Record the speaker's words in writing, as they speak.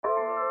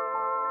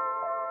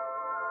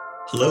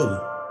Hello.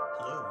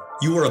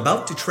 You are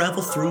about to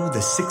travel through the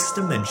sixth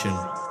dimension.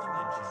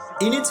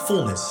 In its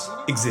fullness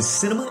exists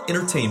cinema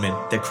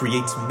entertainment that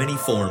creates many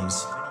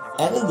forms,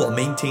 all while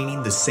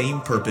maintaining the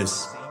same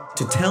purpose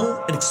to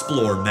tell and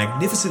explore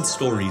magnificent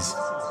stories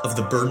of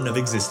the burden of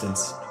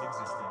existence.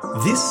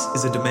 This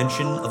is a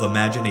dimension of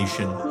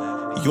imagination.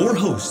 Your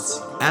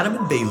hosts, Adam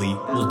and Bailey,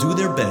 will do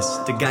their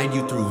best to guide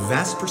you through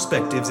vast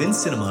perspectives in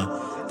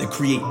cinema that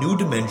create new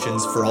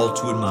dimensions for all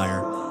to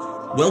admire.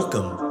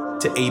 Welcome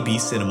to AB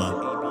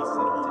Cinema.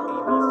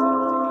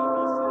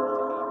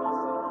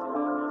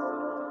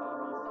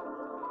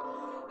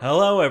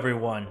 Hello,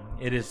 everyone.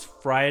 It is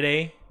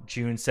Friday,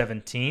 June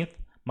 17th.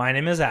 My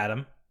name is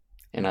Adam.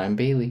 And I'm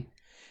Bailey.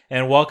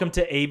 And welcome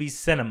to AB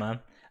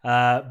Cinema.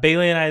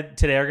 Bailey and I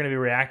today are going to be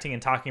reacting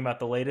and talking about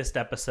the latest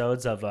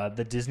episodes of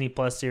the Disney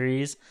Plus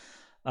series,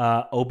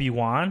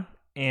 Obi-Wan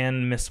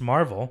and Ms.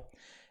 Marvel.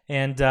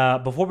 And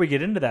before we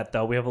get into that,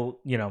 though, we have a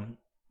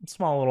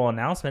small little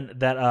announcement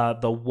that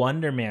the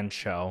Wonder Man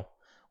show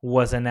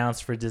was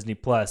announced for Disney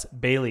Plus.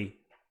 Bailey,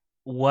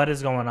 what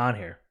is going on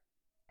here?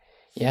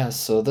 Yeah,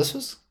 so this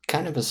was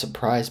kind of a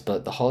surprise,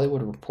 but the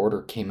Hollywood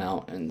Reporter came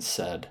out and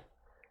said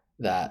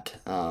that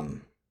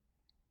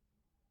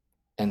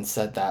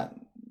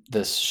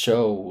this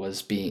show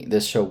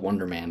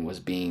Wonder Man was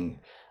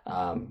being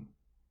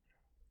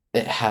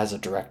it has a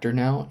director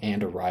now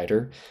and a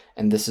writer,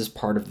 and this is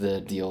part of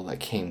the deal that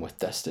came with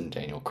Destin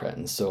Daniel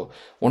Cretton. So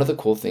one of the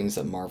cool things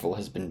that Marvel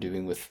has been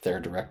doing with their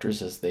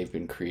directors is they've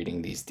been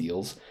creating these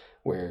deals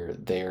where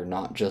they're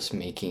not just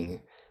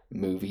making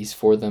movies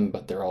for them,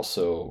 but they're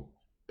also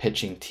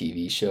pitching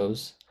TV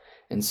shows.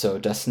 And so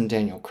Destin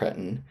Daniel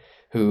Cretton,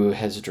 who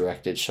has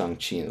directed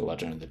Shang-Chi and the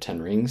Legend of the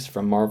Ten Rings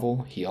from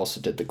Marvel, he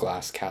also did The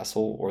Glass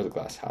Castle or The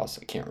Glass House,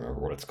 I can't remember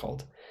what it's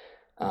called.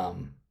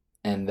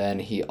 And then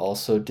he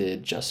also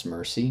did Just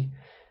Mercy.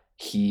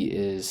 He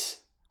is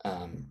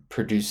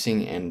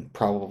producing and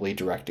probably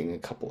directing a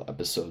couple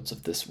episodes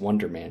of this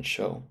Wonder Man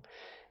show.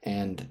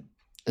 And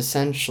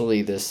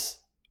essentially this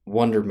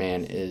Wonder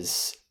Man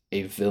is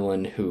a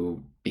villain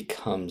who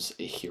becomes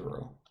a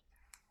hero.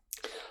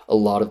 A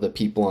lot of the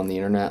people on the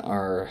internet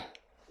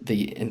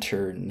the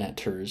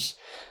interneters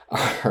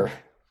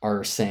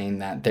are saying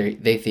that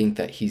they think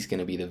that he's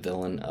going to be the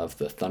villain of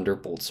the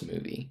Thunderbolts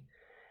movie,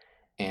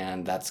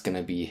 and that's going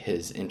to be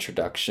his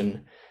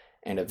introduction,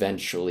 and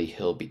eventually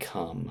he'll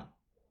become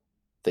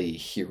the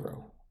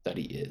hero that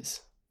he is.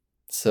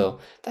 So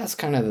that's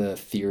kind of the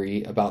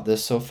theory about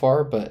this so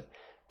far, but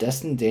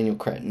Destin Daniel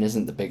Cretton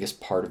isn't the biggest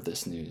part of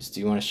this news.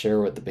 Do you want to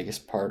share what the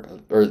biggest part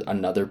or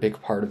another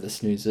big part of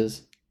this news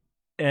is?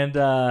 And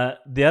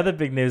the other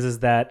big news is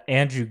that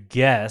Andrew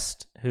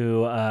Guest,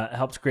 who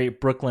helped create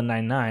Brooklyn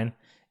Nine-Nine,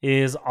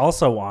 is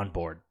also on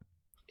board.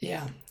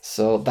 Yeah,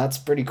 so that's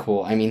pretty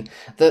cool. I mean,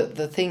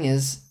 the thing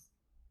is,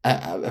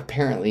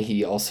 apparently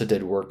he also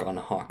did work on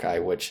Hawkeye,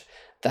 which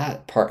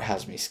that part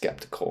has me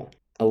skeptical,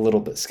 a little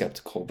bit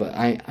skeptical. But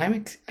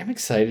I'm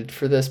excited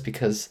for this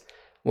because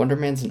Wonder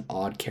Man's an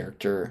odd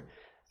character.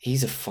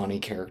 He's a funny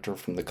character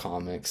from the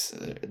comics.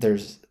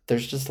 There's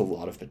just a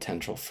lot of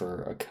potential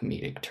for a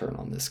comedic turn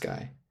on this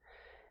guy.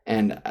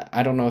 And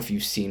I don't know if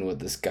you've seen what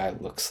this guy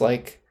looks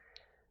like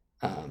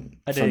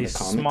I did a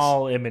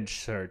small image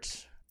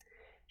search.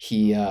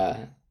 He's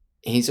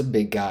a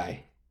big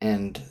guy.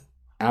 And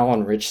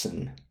Alan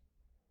Ritchson,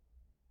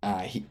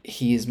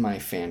 he is my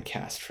fan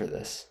cast for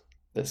this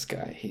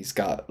guy. He's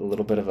got a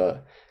little bit of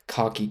a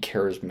cocky,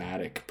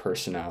 charismatic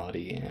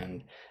personality.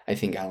 And I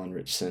think Alan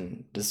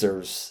Ritchson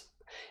deserves...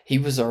 He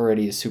was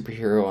already a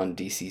superhero on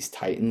DC's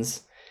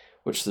Titans,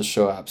 which the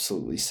show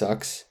absolutely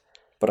sucks,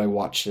 but I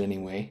watched it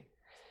anyway.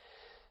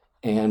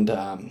 And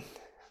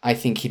I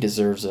think he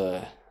deserves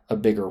a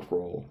bigger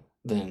role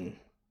than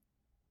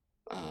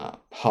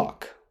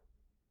Hawk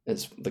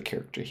is the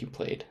character he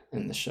played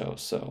in the show.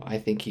 So I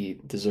think he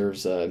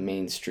deserves a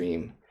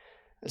mainstream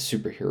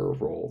superhero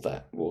role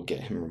that will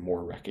get him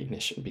more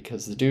recognition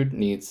because the dude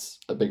needs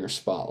a bigger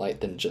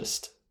spotlight than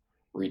just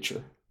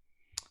Reacher.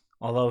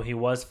 Although he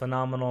was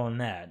phenomenal in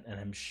that, and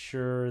I'm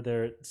sure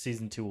their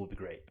season 2 will be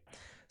great.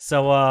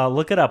 So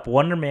look it up,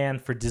 Wonder Man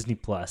for Disney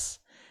Plus.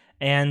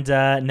 And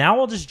now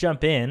we'll just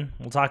jump in.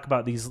 We'll talk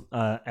about these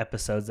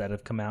episodes that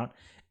have come out,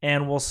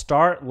 and we'll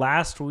start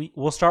last week.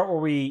 We'll start where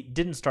we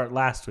didn't start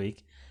last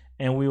week,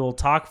 and we will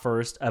talk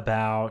first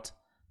about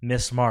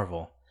Ms.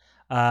 Marvel.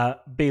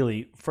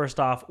 Bailey, first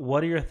off,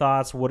 what are your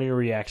thoughts? What are your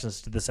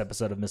reactions to this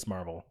episode of Ms.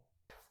 Marvel?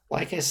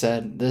 Like I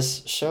said,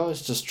 this show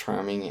is just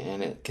charming,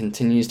 and it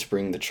continues to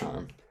bring the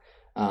charm.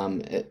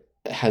 It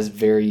has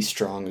very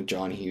strong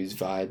John Hughes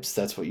vibes.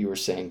 That's what you were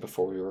saying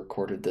before we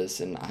recorded this,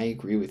 and I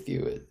agree with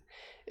you.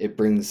 It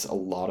brings a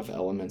lot of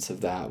elements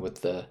of that with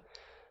the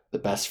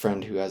best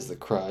friend who has the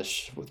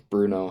crush, with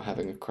Bruno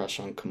having a crush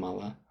on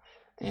Kamala,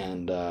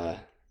 and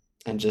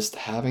just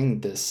having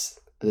this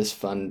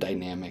fun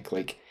dynamic.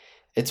 Like,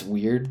 it's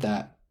weird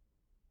that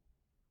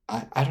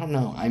I don't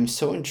know. I'm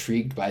so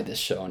intrigued by this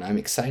show, and I'm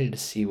excited to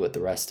see what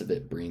the rest of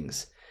it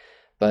brings.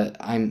 But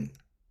I'm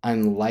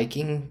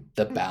liking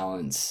the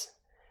balance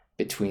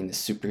between the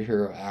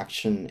superhero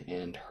action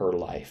and her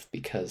life,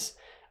 because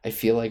I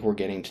feel like we're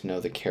getting to know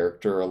the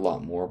character a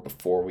lot more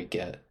before we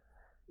get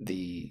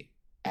the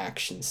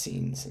action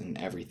scenes and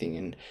everything.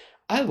 And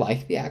I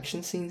like the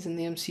action scenes in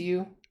the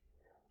MCU,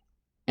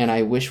 and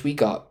I wish we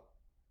got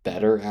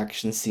better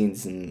action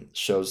scenes in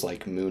shows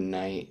like Moon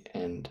Knight.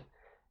 And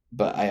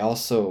but I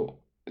also,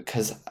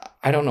 because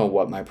I don't know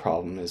what my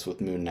problem is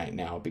with Moon Knight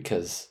now,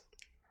 because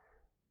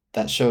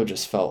that show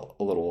just felt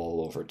a little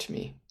all over to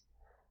me.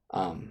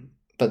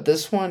 But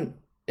this one,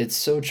 it's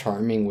so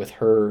charming with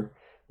her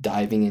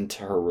diving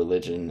into her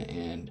religion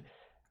and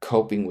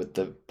coping with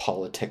the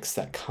politics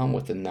that come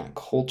within that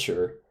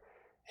culture,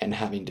 and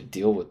having to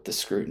deal with the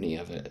scrutiny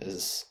of it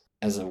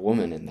as a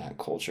woman in that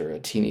culture, a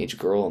teenage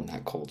girl in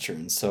that culture.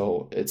 And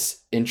so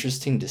it's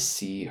interesting to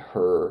see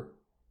her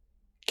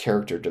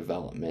character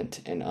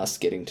development and us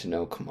getting to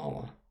know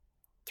Kamala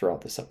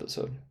throughout this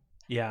episode.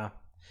 Yeah.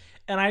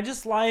 And I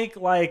just like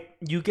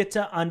you get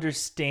to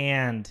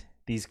understand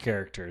these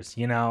characters,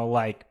 you know,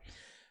 like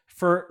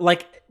for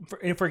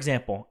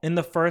example, in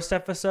the first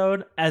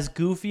episode, as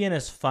goofy and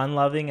as fun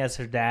loving as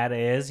her dad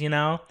is, you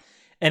know,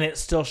 and it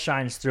still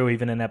shines through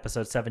even in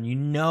episode 7. You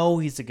know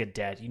he's a good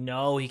dad. You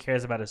know he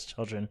cares about his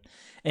children.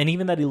 And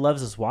even that he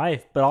loves his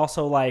wife, but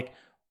also like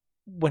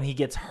when he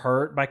gets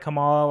hurt by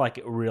Kamala, like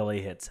it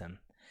really hits him.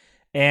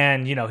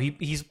 And you know,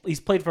 he's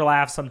played for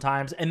laughs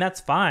sometimes, and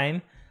that's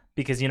fine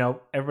because, you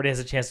know, everybody has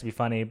a chance to be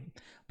funny.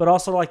 But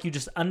also, like, you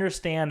just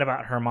understand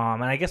about her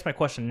mom. And I guess my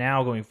question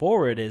now going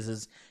forward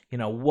is you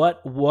know,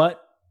 what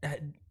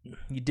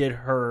you did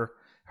her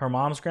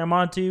mom's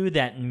grandma do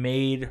that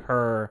made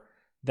her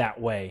that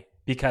way?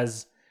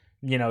 Because,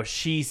 you know,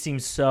 she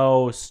seems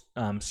so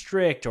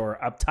strict or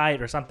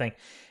uptight or something.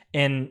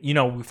 And, you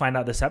know, we find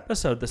out this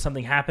episode that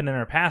something happened in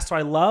her past. So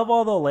I love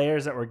all the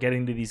layers that we're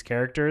getting to these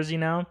characters, you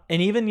know?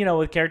 And even, you know,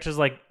 with characters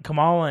like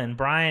Kamala and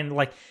Brian,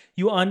 like,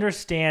 you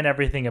understand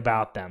everything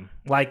about them.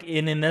 Like,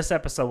 in this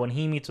episode, when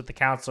he meets with the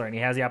counselor and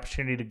he has the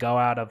opportunity to go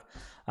out of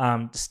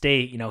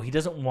state, you know, he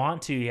doesn't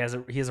want to. He has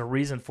a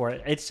reason for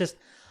it. It's just,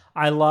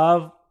 I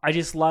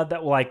just love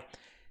that, like,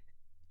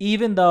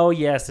 even though,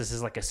 yes, this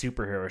is like a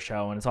superhero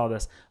show and it's all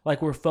this,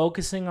 like, we're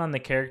focusing on the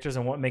characters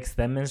and what makes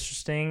them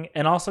interesting,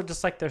 and also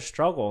just like their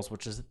struggles,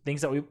 which is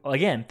things that we've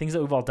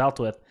all dealt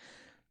with.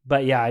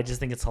 But yeah, I just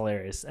think it's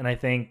hilarious. And I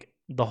think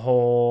the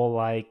whole,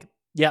 like,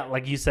 yeah,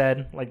 like you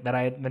said, like that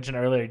I mentioned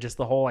earlier, just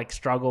the whole like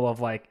struggle of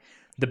like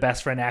the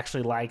best friend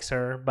actually likes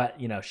her, but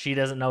you know, she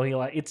doesn't know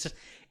it's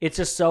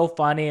just so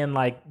funny and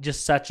like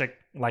just such a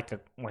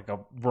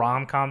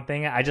rom-com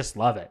thing. I just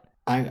love it.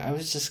 I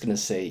was just gonna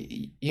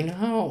say, you know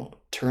how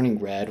turning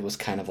red was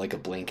kind of like a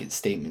blanket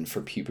statement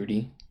for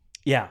puberty?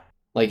 Yeah.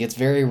 Like, it's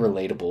very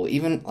relatable.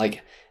 Even,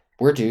 like,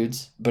 we're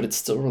dudes, but it's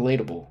still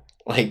relatable.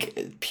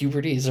 Like,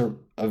 puberty is a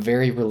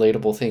very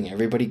relatable thing.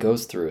 Everybody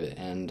goes through it.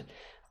 And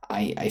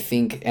I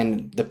think,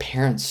 and the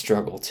parents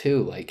struggle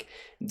too, like,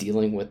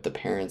 dealing with the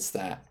parents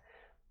that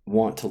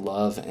want to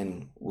love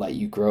and let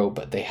you grow,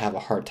 but they have a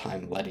hard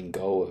time letting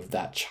go of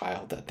that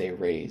child that they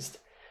raised.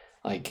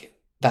 Like,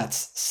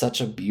 that's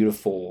such a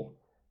beautiful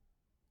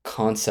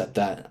concept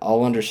that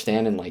I'll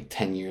understand in like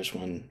 10 years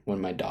when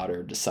my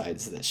daughter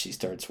decides that she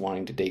starts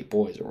wanting to date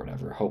boys or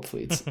whatever.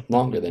 Hopefully it's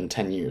longer than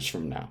 10 years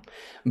from now.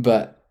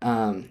 But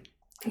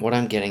what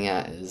I'm getting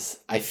at is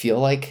I feel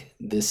like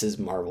this is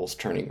Marvel's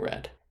Turning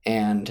Red.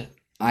 And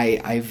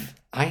I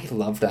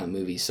love that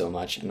movie so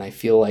much, and I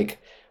feel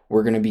like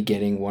we're going to be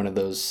getting one of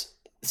those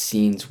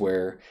scenes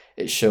where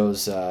it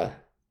shows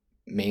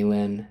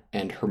Maylin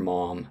and her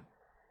mom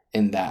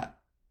in that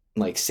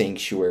like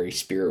sanctuary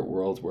spirit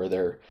world where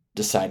they're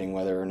deciding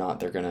whether or not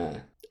they're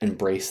gonna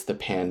embrace the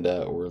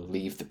panda or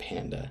leave the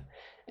panda.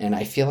 And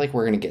I feel like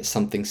we're gonna get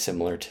something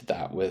similar to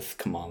that with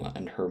Kamala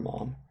and her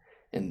mom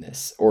in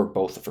this, or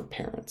both of her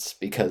parents,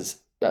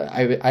 because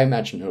I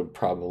imagine it would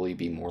probably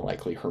be more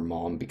likely her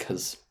mom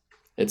because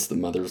it's the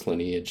mother's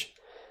lineage.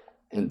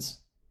 And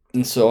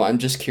so I'm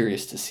just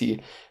curious to see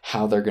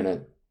how they're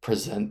gonna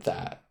present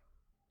that,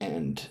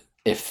 and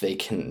if they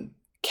can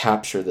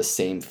capture the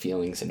same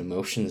feelings and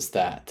emotions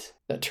that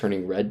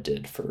Turning Red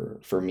did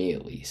for me,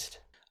 at least.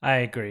 I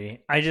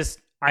agree. I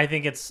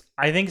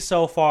think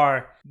so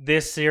far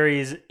this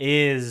series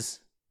is,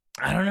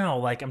 I don't know,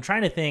 like, I'm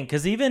trying to think,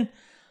 because even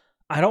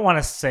I don't want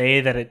to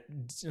say that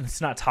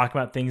it's not talking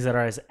about things that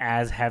are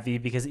as heavy,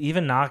 because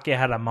even Nakia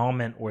had a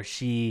moment where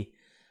she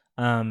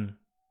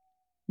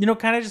you know,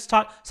 kind of just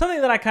talked something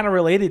that I kind of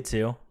related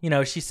to. You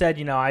know, she said,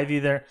 you know,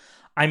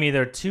 I'm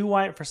either too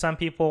white for some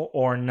people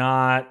or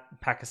not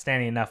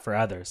Pakistani enough for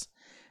others.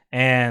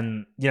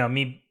 And, you know,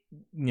 me,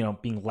 you know,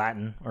 being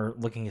Latin or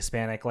looking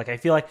Hispanic, like, I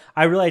feel like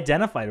I really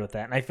identified with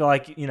that. And I feel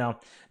like, you know,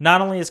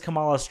 not only is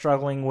Kamala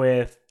struggling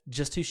with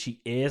just who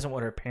she is and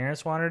what her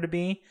parents want her to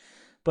be,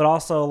 but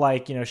also,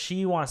 like, you know,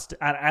 she wants to,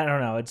 I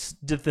don't know, it's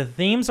the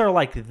themes are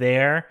like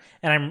there,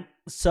 and I'm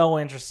so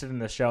interested in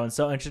the show and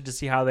so interested to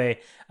see how they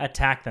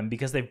attack them,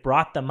 because they've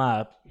brought them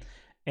up,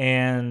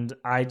 and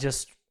I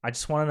just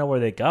want to know where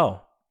they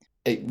go.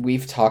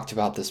 We've talked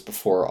about this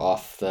before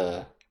off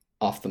the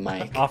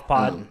mic. Off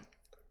pod.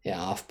 Yeah,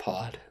 off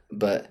pod.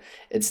 but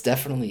it's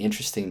definitely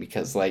interesting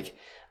because like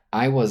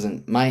I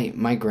wasn't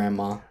my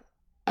grandma,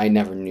 I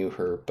never knew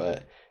her,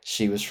 but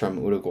she was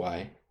from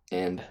Uruguay,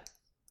 and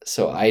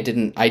so I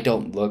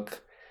don't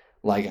look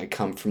like I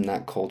come from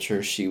that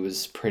culture. She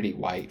was pretty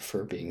white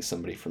for being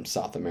somebody from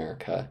South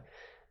America.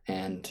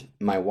 And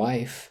my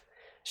wife,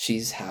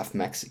 she's half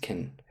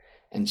Mexican,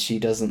 and she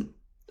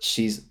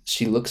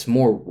looks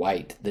more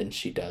white than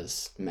she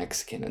does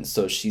Mexican, and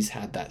so she's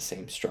had that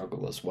same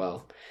struggle as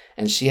well.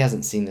 And she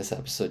hasn't seen this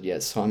episode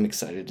yet, so I'm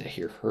excited to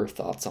hear her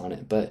thoughts on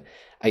it, but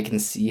I can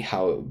see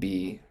how it would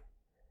be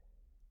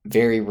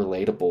very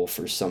relatable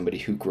for somebody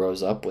who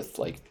grows up with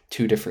like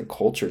two different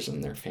cultures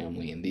in their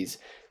family and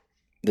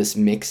this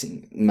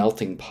mixing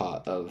melting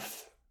pot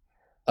of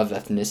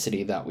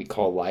ethnicity that we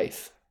call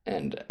life.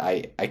 And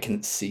I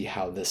can see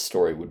how this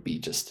story would be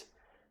just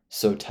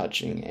so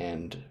touching,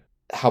 and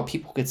how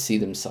people could see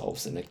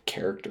themselves in a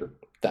character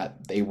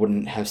that they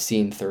wouldn't have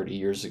seen 30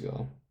 years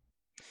ago.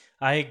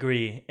 I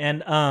agree.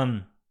 And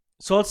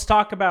so let's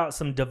talk about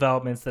some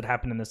developments that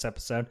happened in this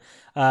episode.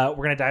 We're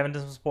gonna dive into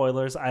some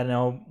spoilers. I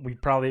know we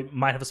probably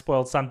might have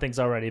spoiled some things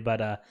already,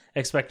 but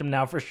expect them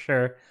now for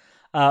sure.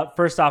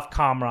 First off,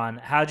 Kamran,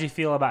 how'd you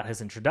feel about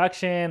his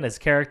introduction, his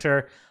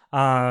character,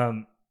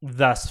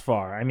 thus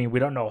far? I mean, we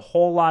don't know a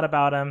whole lot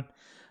about him.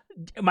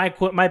 My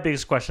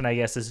biggest question, I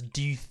guess, is: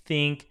 do you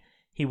think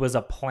he was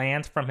a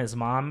plant from his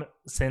mom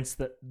since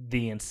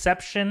the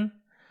inception?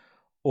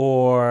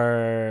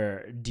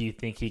 Or do you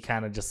think he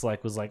kind of just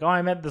like was like, oh,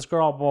 I met this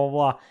girl, blah,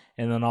 blah, blah,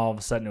 and then all of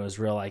a sudden it was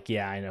real like,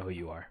 yeah, I know who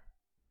you are?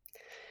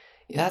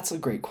 Yeah, that's a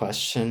great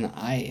question.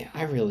 I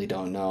really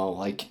don't know.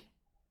 Like,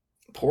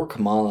 poor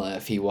Kamala,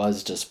 if he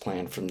was just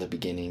planned from the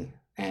beginning,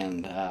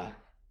 and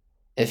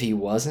if he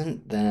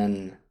wasn't,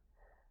 then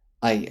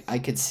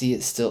I could see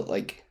it still.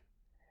 Like,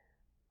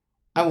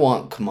 I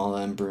want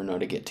Kamala and Bruno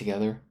to get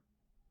together.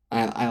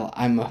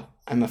 I'm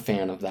a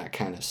fan of that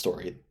kind of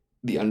story.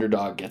 The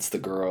underdog gets the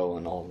girl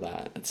and all of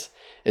that.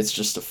 It's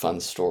just a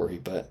fun story,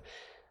 but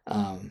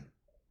um,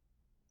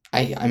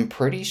 I'm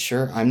pretty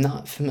sure I'm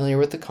not familiar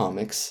with the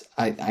comics.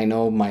 I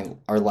know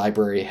our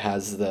library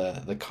has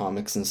the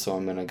comics, and so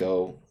I'm gonna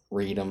go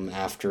read them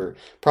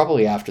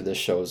probably after this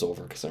show is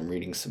over, because I'm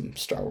reading some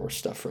Star Wars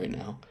stuff right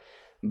now.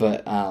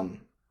 But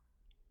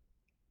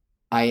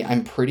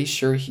I'm pretty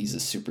sure he's a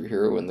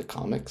superhero in the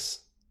comics,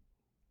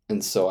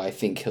 and so I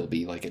think he'll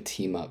be like a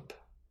team up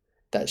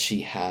that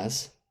she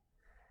has,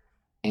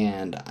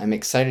 and I'm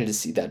excited to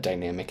see that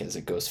dynamic as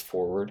it goes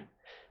forward.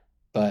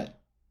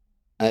 But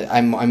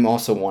I'm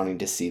also wanting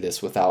to see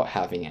this without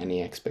having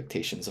any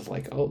expectations of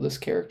like, oh, this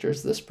character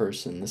is this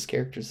person, this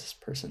character is this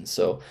person.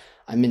 So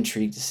I'm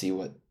intrigued to see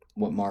what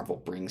Marvel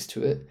brings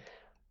to it.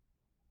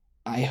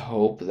 I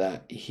hope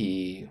that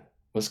he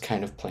was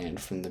kind of planned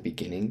from the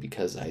beginning,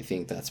 because I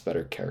think that's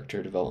better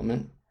character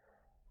development.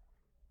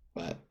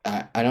 But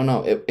I don't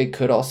know. It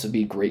could also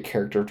be great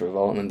character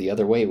development the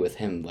other way, with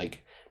him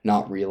like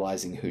not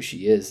realizing who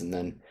she is, and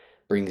then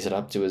brings it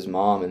up to his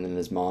mom, and then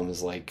his mom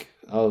is like,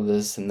 oh,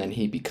 this, and then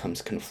he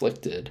becomes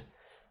conflicted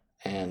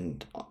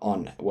and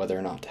on whether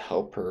or not to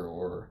help her.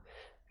 Or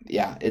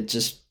yeah,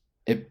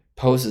 it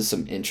poses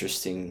some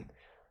interesting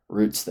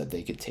routes that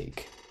they could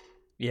take.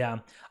 Yeah,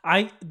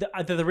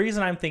 the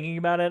reason I'm thinking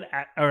about it,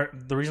 or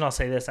the reason I'll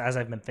say this as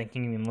I've been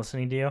thinking and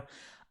listening to you,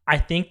 I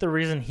think the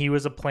reason he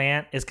was a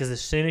plant is because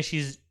as soon as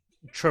she's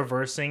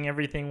traversing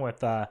everything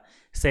with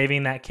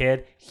saving that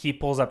kid, he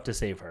pulls up to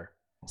save her.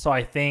 So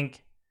I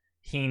think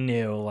he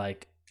knew,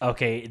 like,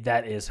 okay,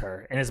 that is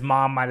her. And his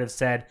mom might have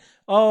said,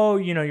 oh,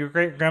 your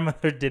great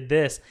grandmother did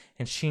this,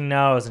 and she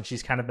knows, and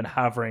she's kind of been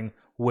hovering,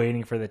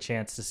 waiting for the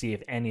chance to see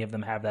if any of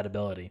them have that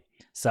ability.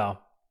 So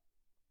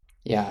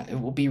Yeah, it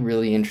will be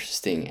really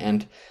interesting.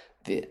 And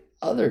the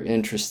other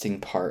interesting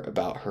part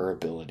about her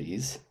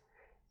abilities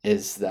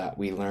is that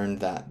we learned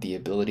that the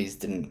abilities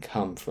didn't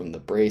come from the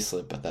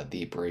bracelet, but that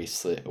the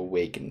bracelet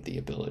awakened the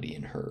ability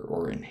in her,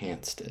 or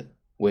enhanced it.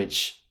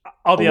 Which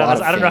I'll be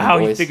honest, I don't know how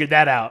he fanboys, figured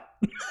that out.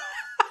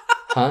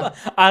 huh?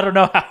 I don't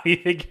know how he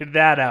figured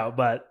that out,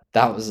 but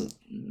That was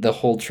the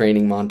whole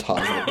training montage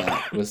of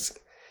that was.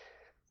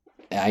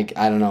 I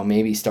don't know.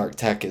 Maybe Stark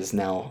Tech is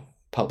now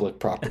public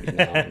property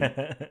now.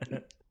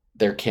 And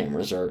their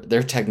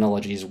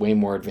technology is way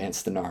more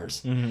advanced than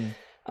ours.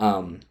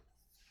 mm-hmm.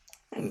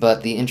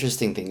 But the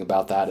interesting thing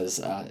about that is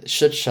it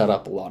should shut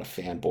up a lot of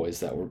fanboys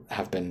that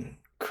have been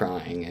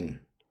crying and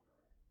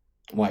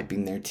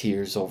wiping their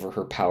tears over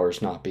her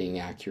powers not being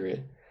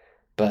accurate.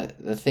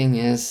 But the thing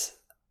is,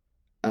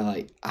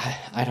 I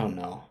don't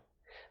know.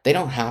 They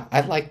don't have.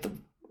 I like the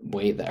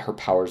way that her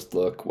powers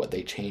look, what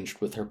they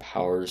changed with her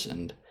powers,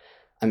 and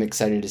I'm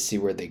excited to see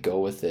where they go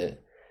with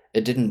it.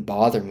 It didn't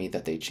bother me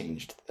that they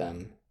changed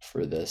them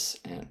for this,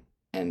 and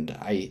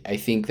I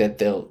think that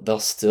they'll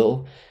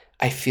still.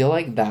 I feel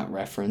like that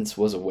reference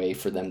was a way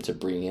for them to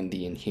bring in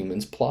the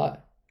Inhumans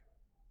plot,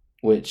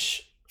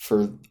 which,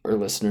 for our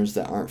listeners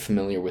that aren't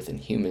familiar with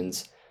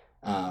Inhumans,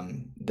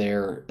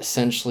 they're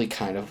essentially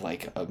kind of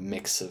like a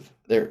mix of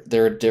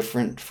they're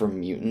different from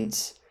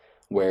mutants,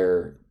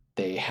 where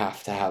they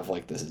have to have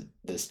like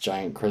this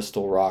giant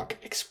crystal rock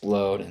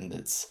explode, and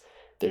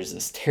there's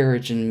this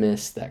Terrigen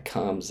mist that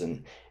comes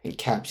and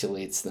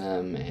encapsulates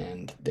them,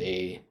 and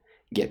they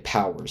get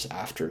powers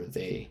after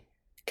they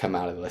come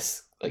out of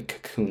this like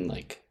cocoon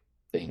like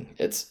thing.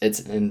 It's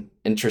an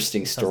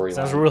interesting Sounds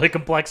storyline. really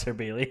complex here,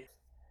 Bailey.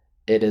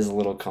 It is a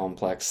little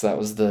complex. That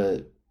was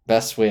the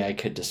best way I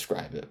could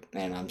describe it,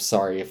 and I'm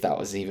sorry if that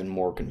was even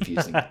more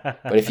confusing.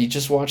 But if you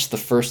just watch the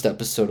first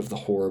episode of the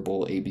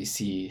horrible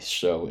ABC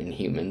show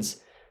Inhumans,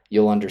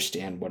 you'll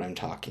understand what I'm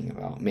talking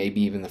about.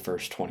 Maybe even the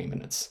first 20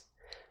 minutes.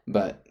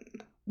 But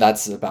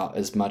that's about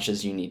as much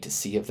as you need to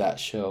see of that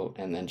show,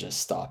 and then just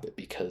stop it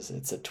because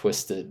it's a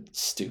twisted,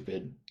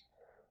 stupid,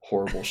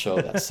 horrible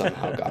show that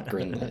somehow got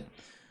greenlit.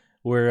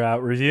 We're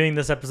reviewing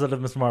this episode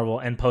of Miss Marvel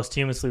and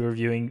posthumously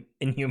reviewing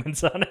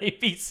Inhumans on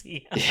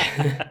ABC.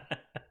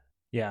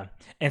 Yeah.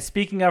 And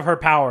speaking of her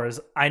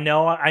powers, I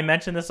know I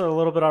mentioned this a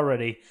little bit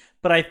already,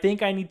 but I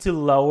think I need to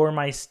lower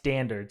my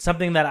standards.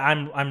 Something that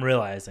I'm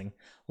realizing.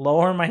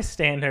 Lower my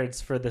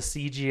standards for the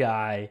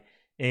CGI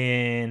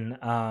in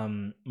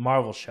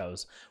Marvel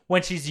shows.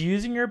 When she's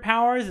using her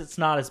powers, it's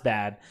not as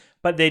bad.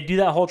 But they do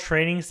that whole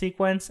training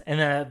sequence, and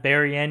then at the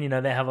very end,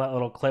 they have a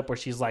little clip where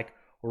she's like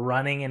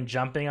running and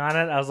jumping on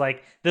it. I was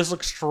like, this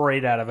looks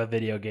straight out of a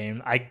video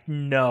game. I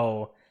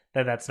know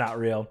that that's not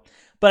real.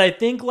 But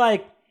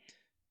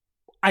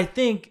I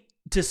think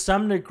to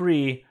some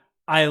degree,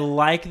 I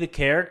like the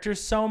character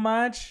so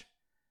much.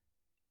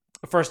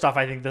 First off,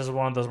 I think this is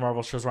one of those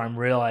Marvel shows where I'm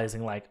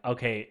realizing, like,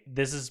 okay,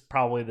 this is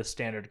probably the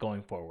standard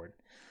going forward.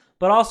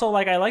 But also,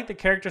 like, I like the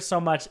character so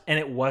much, and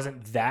it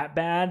wasn't that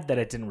bad that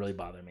it didn't really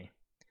bother me.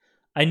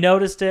 I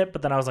noticed it,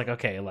 but then I was like,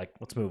 okay, like,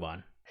 let's move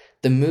on.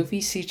 The movie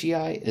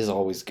CGI is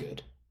always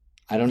good.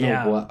 I don't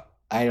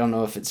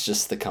know if it's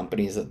just the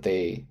companies that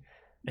they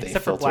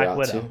Except for filter Black out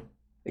Widow. to.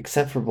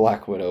 Except for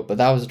Black Widow, but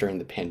that was during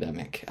the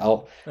pandemic.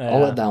 I'll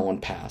let that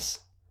one pass.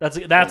 That's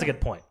a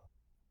good point.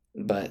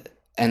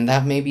 And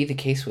that may be the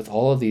case with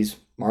all of these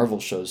Marvel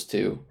shows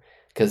too,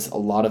 because a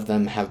lot of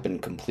them have been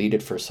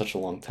completed for such a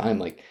long time.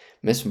 Like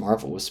Miss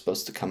Marvel was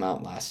supposed to come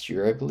out last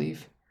year, I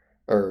believe,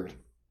 or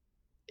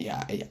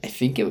yeah, I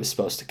think it was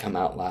supposed to come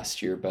out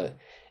last year, but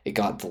it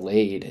got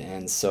delayed,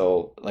 and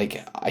so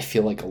like I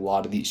feel like a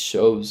lot of these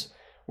shows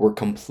were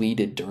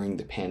completed during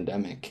the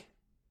pandemic,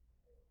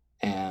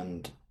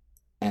 and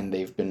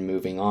they've been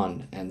moving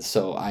on. And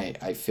so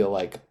I feel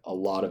like a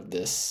lot of the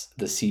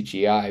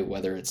CGI,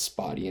 whether it's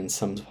spotty in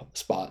some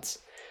spots,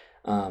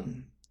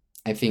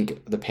 I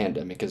think the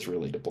pandemic is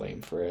really to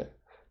blame for it.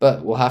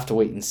 But we'll have to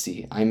wait and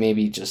see. I may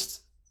be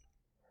just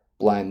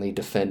blindly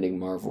defending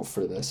Marvel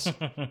for this.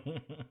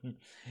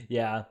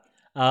 Yeah.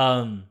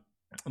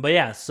 But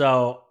yeah,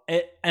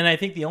 and I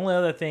think the only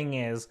other thing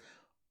is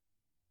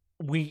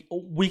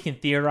we can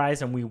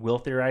theorize, and we will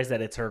theorize,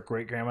 that it's her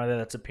great grandmother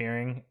that's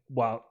appearing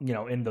while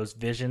in those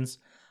visions.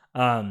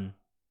 Do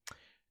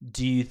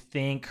you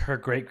think her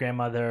great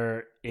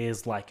grandmother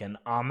is like an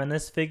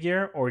ominous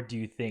figure, or do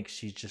you think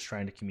she's just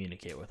trying to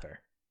communicate with her,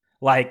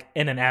 like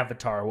in an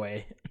Avatar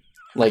way,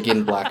 like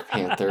in Black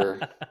Panther?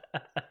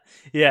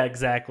 Yeah,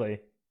 exactly.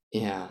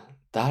 Yeah,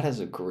 that is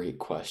a great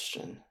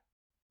question.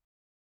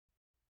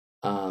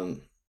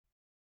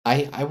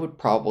 I would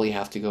probably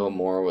have to go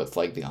more with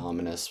like the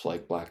ominous,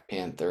 like Black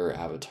Panther,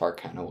 Avatar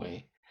kind of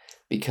way,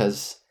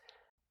 because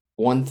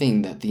one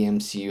thing that the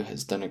MCU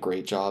has done a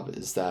great job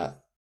is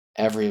that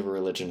every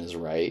religion is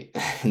right,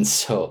 and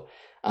so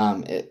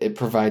it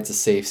provides a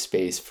safe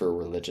space for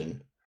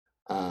religion,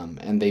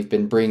 and they've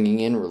been bringing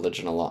in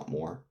religion a lot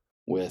more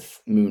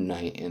with Moon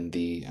Knight and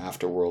the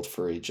afterworld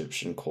for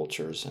Egyptian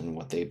cultures and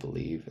what they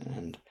believe,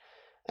 and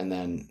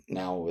then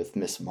now with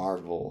Miss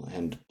Marvel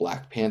and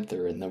Black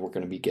Panther, and then we're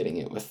going to be getting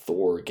it with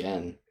Thor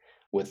again,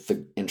 with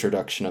the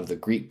introduction of the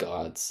Greek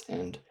gods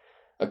and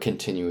a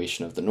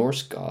continuation of the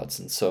Norse gods.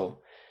 And so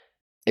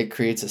it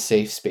creates a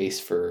safe space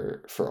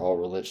for all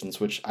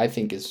religions, which I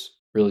think is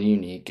really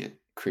unique.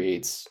 It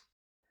creates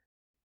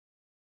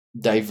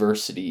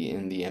diversity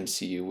in the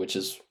MCU, which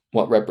is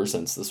what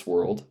represents this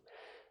world.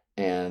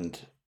 And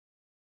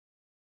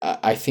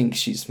I think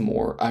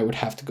I would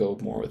have to go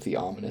more with the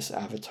ominous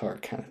Avatar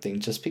kind of thing,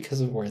 just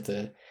because of where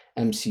the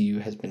MCU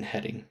has been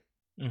heading.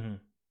 Mm-hmm.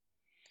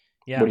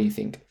 Yeah. What do you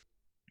think?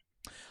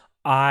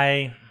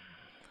 My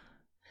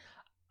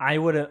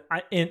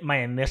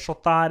initial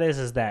thought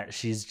is that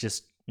she's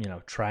just,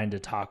 trying to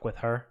talk with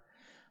her.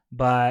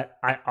 But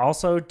I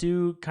also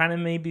do kind of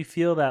maybe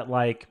feel that,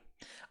 like,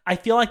 I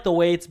feel like the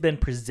way it's been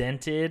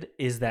presented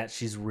is that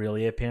she's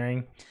really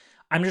appearing.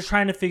 I'm just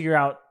trying to figure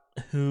out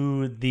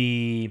who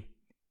the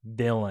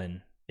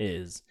villain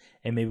is,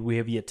 and maybe we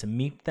have yet to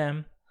meet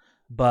them,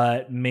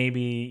 but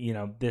maybe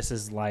this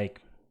is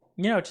like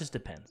it just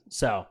depends.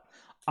 So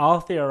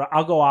I'll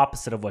go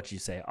opposite of what you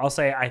say. I'll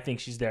say I think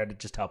she's there to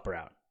just help her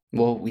out.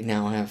 Well, we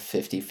now have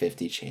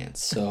 50-50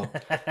 chance, so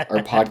our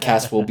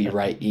podcast will be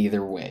right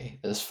either way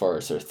as far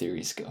as our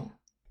theories go.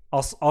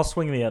 I'll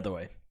swing the other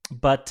way,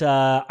 but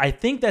I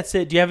think that's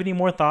it. Do you have any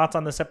more thoughts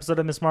on this episode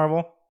of Miss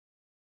Marvel?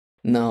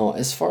 No,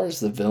 as far as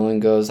the villain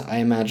goes, I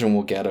imagine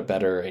we'll get a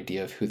better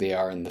idea of who they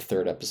are in the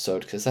third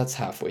episode because that's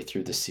halfway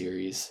through the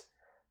series.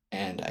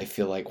 And I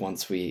feel like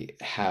once we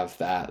have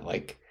that,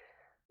 like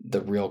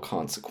the real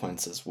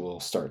consequences will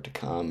start to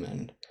come.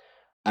 And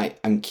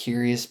I'm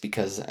curious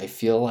because I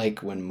feel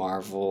like when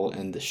Marvel,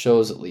 and the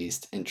shows at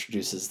least,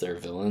 introduces their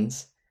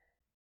villains,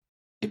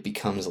 it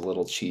becomes a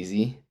little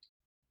cheesy.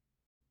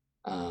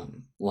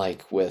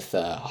 Like with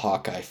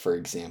Hawkeye, for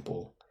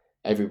example,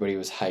 everybody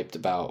was hyped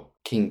about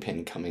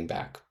Kingpin coming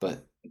back,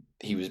 but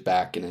he was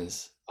back in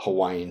his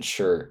Hawaiian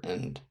shirt,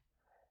 and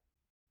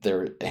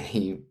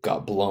he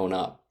got blown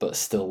up, but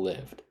still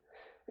lived.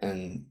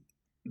 And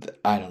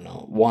I don't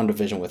know,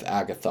 WandaVision with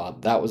Agatha,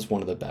 that was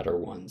one of the better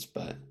ones,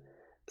 but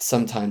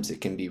sometimes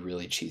it can be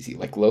really cheesy.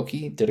 Like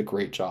Loki did a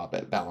great job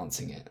at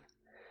balancing it,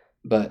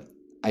 but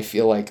I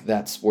feel like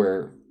that's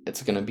where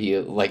it's gonna be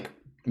like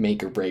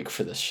make or break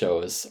for the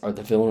shows. Are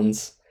the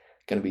villains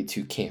gonna be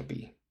too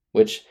campy?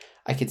 Which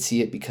I could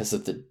see it because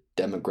of the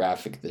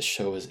demographic the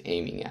show is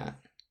aiming at.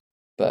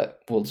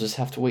 But we'll just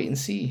have to wait and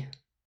see.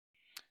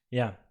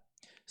 Yeah.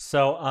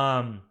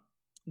 So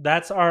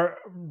that's our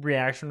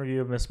reaction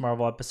review of Miss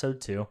Marvel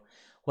episode 2.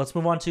 Let's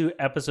move on to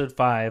episode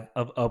 5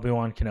 of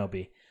Obi-Wan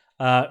Kenobi.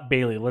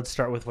 Bailey, let's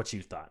start with what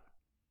you thought.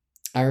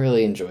 I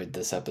really enjoyed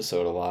this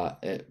episode a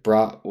lot. It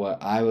brought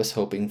what I was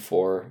hoping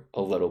for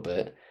a little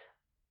bit.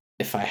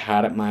 If I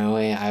had it my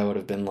way, I would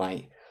have been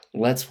like,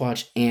 let's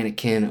watch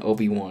Anakin,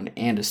 Obi-Wan,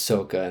 and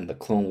Ahsoka and the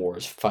Clone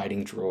Wars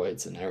fighting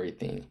droids and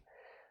everything.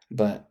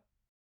 But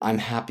I'm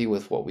happy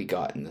with what we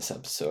got in this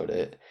episode.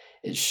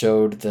 It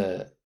showed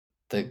the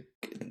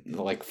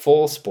like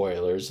full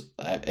spoilers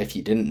if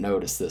you didn't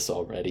notice this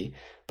already,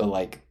 but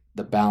like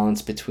the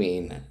balance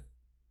between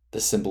the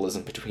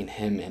symbolism between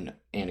him and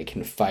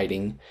Anakin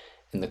fighting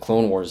in the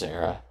Clone Wars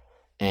era,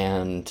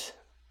 and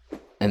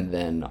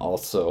then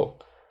also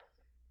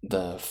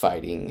the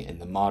fighting in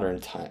the modern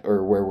time,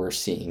 or where we're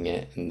seeing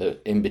it in the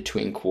in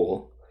between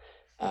cool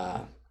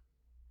uh,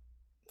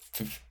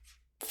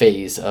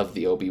 phase of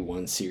the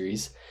Obi-Wan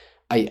series.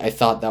 I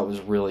thought that was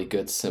really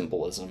good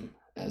symbolism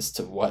as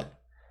to what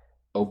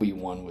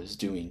Obi-Wan was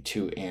doing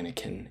to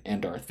Anakin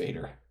and Darth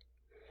Vader.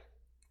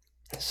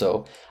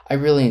 So I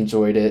really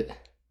enjoyed it.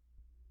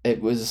 It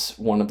was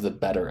one of the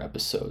better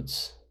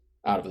episodes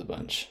out of the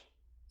bunch,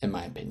 in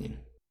my opinion.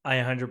 I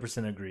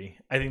 100% agree.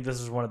 I think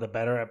this is one of the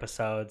better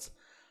episodes.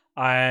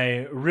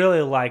 I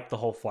really liked the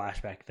whole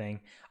flashback thing.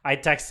 I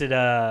texted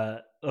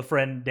a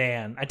friend,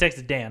 Dan. I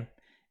texted Dan,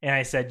 and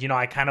I said,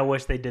 I kind of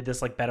wish they did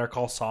this like Better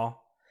Call Saul,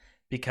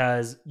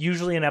 because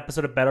usually an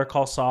episode of Better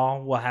Call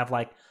Saul will have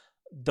like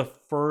the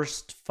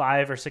first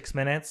 5 or 6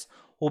 minutes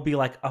will be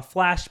like a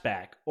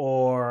flashback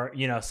or,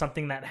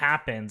 something that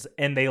happens,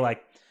 and they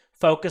like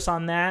focus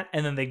on that,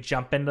 and then they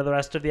jump into the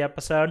rest of the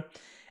episode.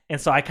 And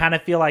so I kind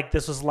of feel like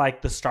this was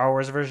like the Star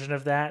Wars version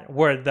of that,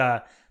 where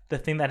the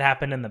thing that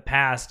happened in the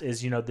past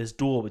is, this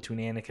duel between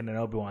Anakin and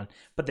Obi-Wan,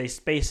 but they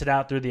space it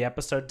out through the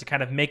episode to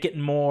kind of make it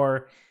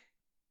more,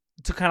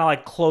 to kind of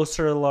like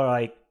closer,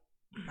 like,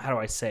 how do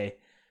I say,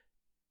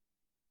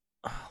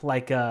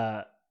 like,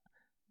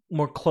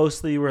 more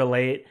closely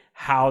relate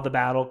how the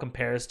battle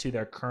compares to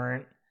their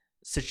current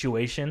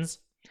situations.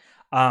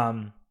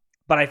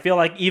 But I feel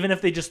like even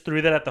if they just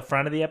threw that at the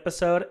front of the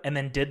episode and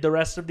then did the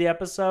rest of the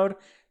episode,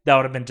 that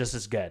would have been just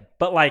as good.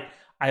 But like,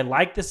 I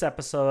like this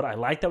episode. I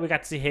like that we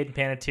got to see Hayden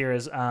Panettiere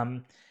as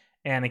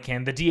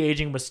Anakin. The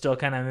de-aging was still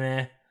kind of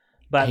meh.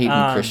 But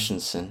Hayden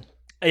Christensen.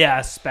 Yeah,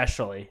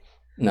 especially.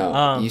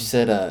 No, you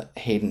said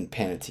Hayden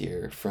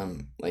Panettiere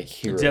from like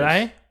Heroes. Did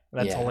I?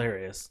 That's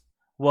hilarious.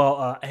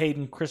 Well,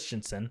 Hayden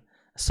Christensen.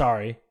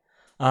 Sorry.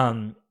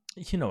 You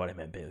know what I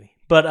meant, Bailey.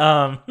 But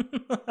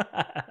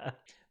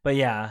but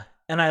yeah.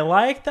 And I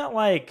like that,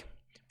 like,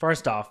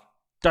 first off,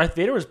 Darth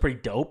Vader was pretty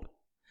dope.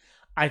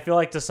 I feel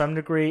like to some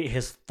degree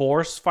his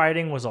Force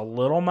fighting was a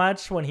little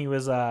much when he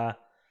was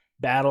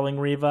battling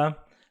Reva.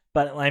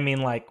 But I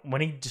mean, like,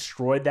 when he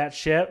destroyed that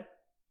ship,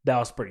 that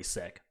was pretty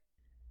sick.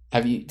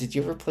 Did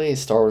you ever play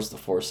Star Wars The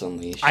Force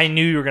Unleashed? I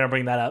knew you were going to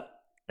bring that up.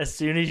 As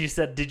soon as you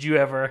said, did you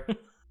ever?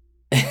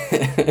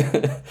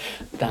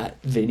 That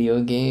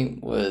video game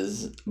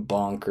was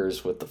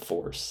bonkers with the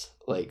Force.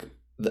 Like,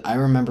 I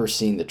remember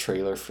seeing the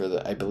trailer for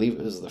I believe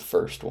it was the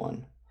first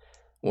one,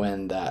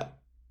 when that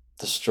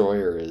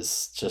destroyer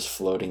is just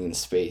floating in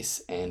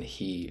space and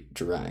he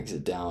drags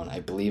it down, I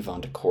believe,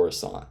 onto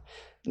Coruscant.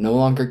 No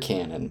longer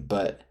canon,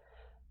 but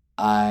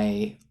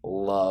I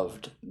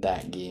loved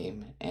that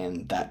game,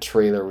 and that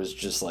trailer was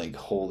just like,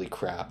 holy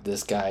crap,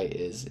 this guy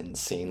is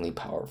insanely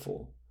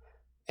powerful,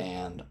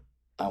 and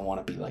I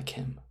want to be like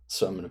him,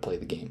 so I'm going to play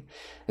the game.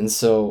 And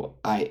so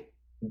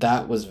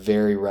that was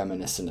very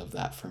reminiscent of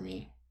that for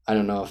me. I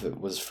don't know if it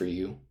was for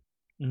you.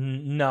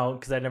 No,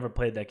 because I never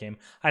played that game.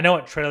 I know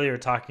what trailer you're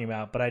talking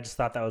about, but I just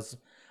thought that was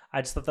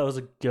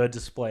a good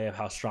display of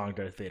how strong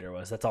Darth Vader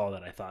was. That's all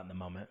that I thought in the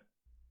moment.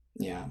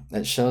 Yeah,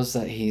 it shows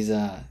that he's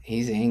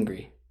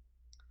angry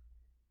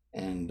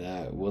and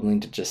willing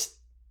to just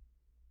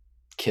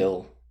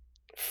kill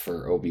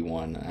for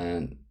Obi-Wan,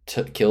 and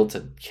to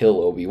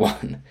kill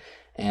Obi-Wan.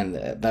 And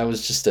that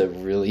was just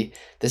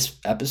this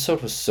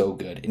episode was so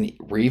good. And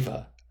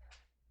Reva,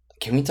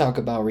 can we talk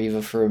about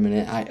Reva for a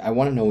minute? I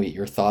want to know what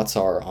your thoughts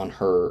are on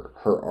her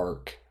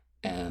arc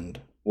and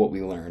what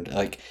we learned.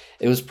 Like,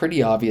 it was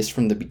pretty obvious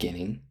from the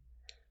beginning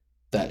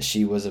that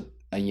she was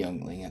a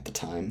youngling at the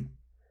time.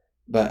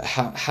 But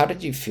how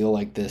did you feel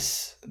like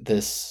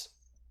this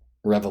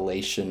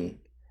revelation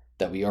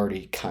that we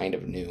already kind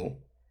of knew?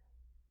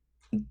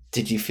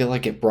 Did you feel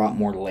like it brought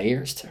more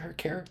layers to her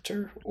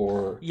character,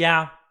 or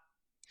Yeah,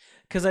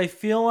 because I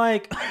feel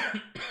like,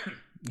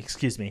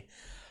 excuse me,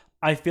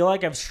 I feel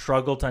like I've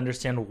struggled to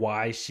understand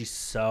why she's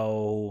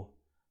so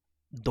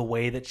the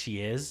way that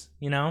she is,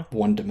 you know?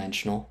 one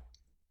dimensional?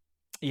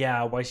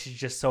 Yeah, why she's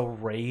just so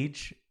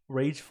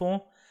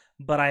rageful.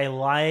 But I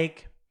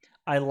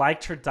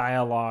liked her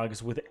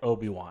dialogues with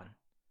Obi-Wan.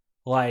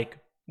 Like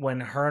when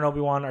her and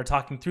Obi-Wan are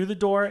talking through the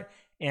door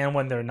and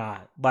when they're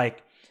not.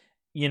 Like,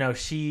 you know,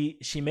 she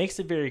makes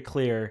it very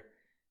clear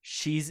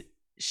she's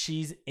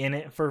she's in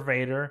it for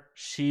Vader.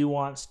 She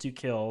wants to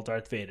kill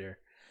Darth Vader.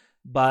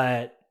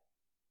 But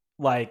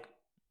like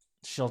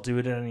she'll do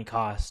it at any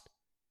cost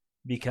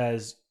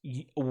because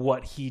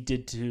what he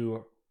did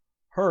to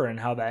her and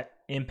how that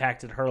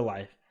impacted her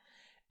life.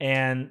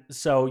 And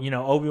so, you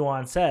know,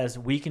 Obi-Wan says,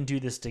 "We can do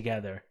this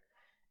together."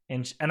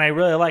 And I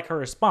really like her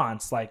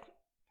response. Like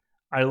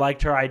I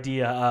liked her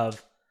idea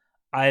of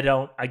I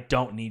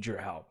don't need your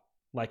help.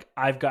 Like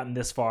I've gotten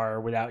this far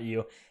without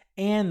you.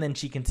 And then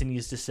she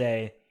continues to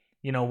say,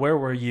 you know, where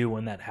were you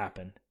when that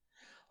happened?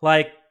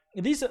 Like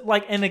these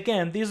like and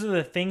again, these are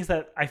the things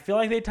that I feel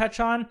like they touch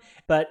on,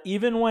 but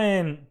even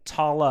when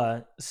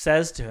Tala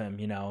says to him,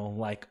 you know,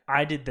 like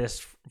I did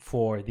this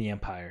for the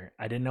Empire.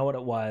 I didn't know what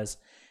it was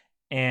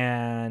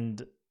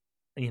and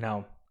you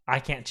know, I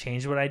can't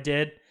change what I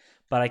did,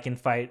 but I can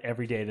fight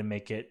every day to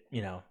make it,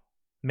 you know,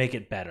 make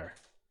it better.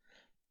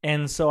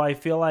 And so I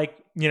feel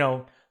like, you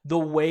know, the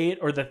weight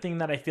or the thing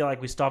that I feel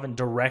like we still haven't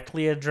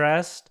directly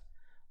addressed,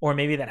 or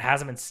maybe that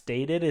hasn't been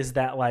stated, is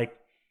that like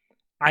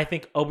I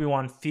think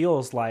Obi-Wan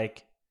feels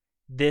like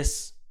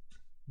this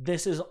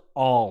this is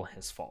all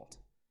his fault.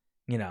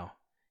 You know,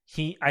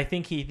 I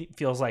think he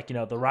feels like, you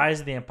know, the rise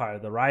of the Empire,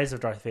 the rise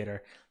of Darth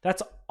Vader,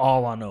 that's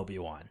all on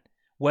Obi-Wan.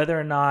 Whether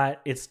or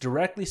not it's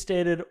directly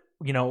stated,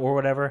 you know, or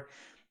whatever,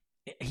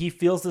 he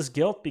feels this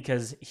guilt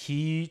because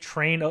he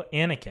trained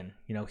Anakin.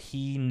 You know,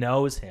 he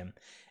knows him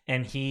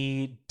and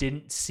he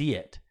didn't see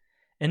it.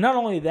 And not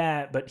only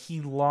that, but he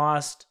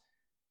lost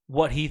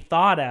what he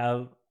thought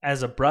of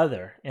as a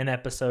brother in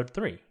episode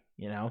 3,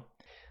 you know?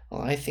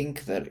 Well, I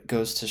think that it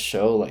goes to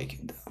show, like,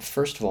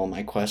 first of all,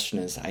 my question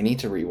is I need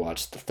to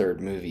rewatch the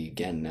third movie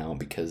again now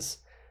because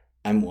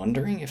I'm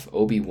wondering if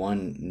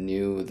Obi-Wan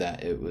knew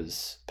that it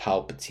was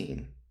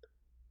Palpatine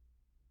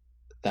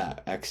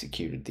that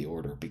executed the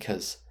order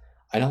because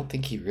I don't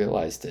think he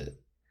realized it.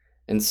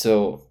 And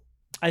so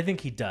I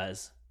think he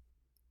does.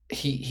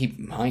 he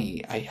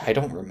might. I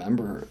don't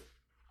remember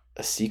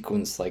a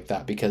sequence like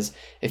that because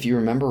if you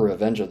remember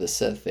Revenge of the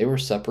Sith, they were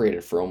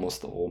separated for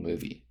almost the whole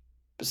movie,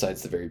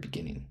 besides the very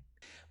beginning.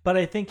 But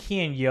I think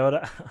he and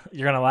Yoda,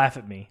 you're going to laugh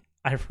at me.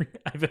 I've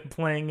been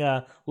playing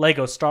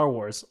Lego Star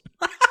Wars.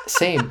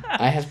 Same.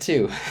 I have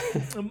too.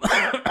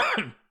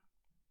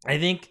 I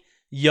think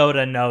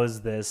Yoda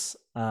knows this,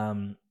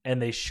 and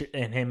and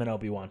him and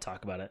Obi-Wan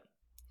talk about it.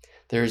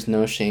 There's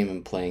no shame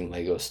in playing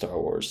Lego Star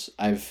Wars.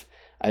 I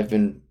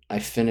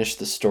finished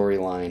the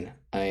storyline.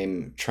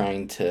 I'm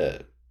trying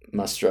to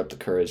muster up the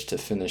courage to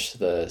finish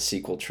the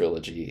sequel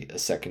trilogy a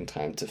second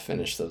time to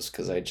finish those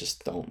because I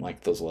just don't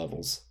like those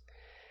levels.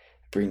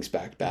 It brings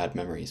back bad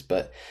memories.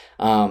 But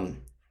I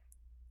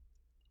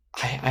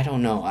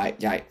don't know.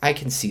 I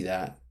can see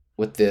that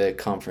with the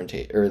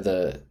confrontation or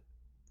the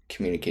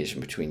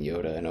communication between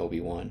Yoda and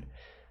Obi-Wan.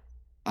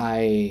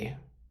 I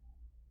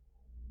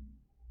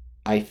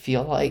I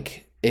feel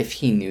like if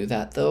he knew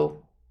that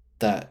though,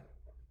 that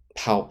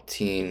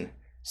Palpatine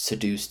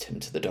seduced him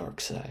to the dark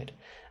side.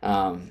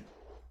 Um,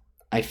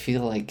 I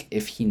feel like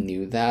if he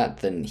knew that,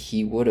 then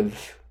he would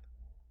have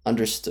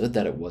understood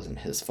that it wasn't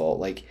his fault.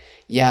 Like,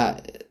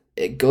 yeah,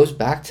 it goes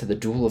back to the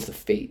Duel of the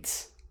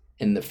Fates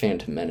in the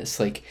Phantom Menace.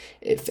 Like,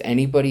 if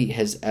anybody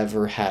has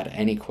ever had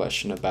any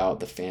question about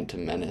the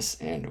Phantom Menace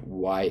and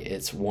why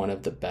it's one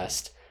of the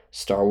best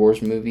Star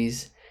Wars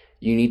movies,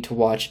 you need to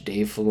watch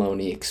Dave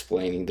Filoni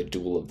explaining the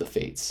Duel of the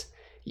Fates.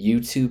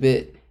 YouTube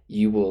it.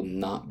 You will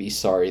not be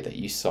sorry that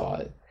you saw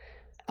it.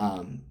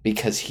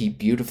 Because he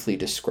beautifully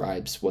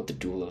describes what the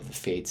Duel of the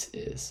Fates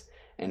is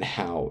and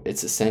how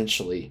it's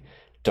essentially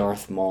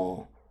Darth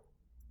Maul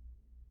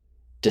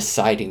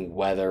deciding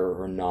whether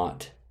or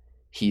not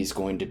he's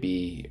going to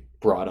be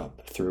brought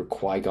up through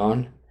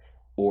Qui-Gon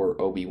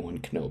or Obi-Wan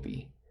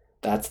Kenobi.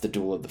 That's the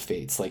Duel of the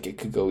Fates. Like, it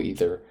could go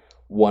either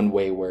one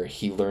way where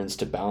he learns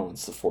to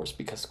balance the Force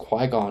because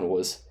Qui-Gon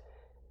was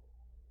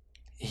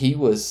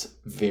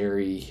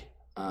very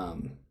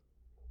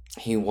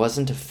he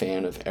wasn't a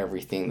fan of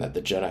everything that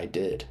the Jedi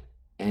did,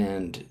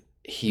 and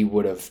he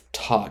would have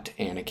taught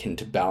Anakin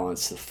to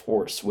balance the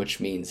Force, which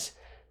means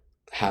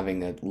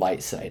having a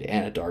light side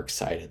and a dark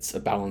side. It's a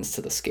balance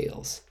to the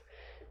scales.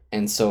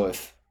 And so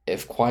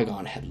if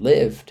Qui-Gon had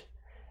lived,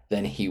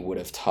 then he would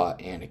have taught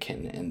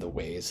Anakin in the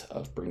ways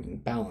of bringing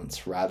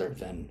balance rather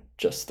than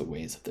just the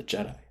ways of the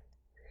Jedi.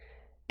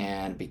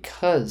 And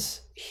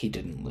because he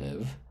didn't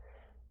live,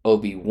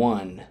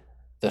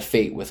 the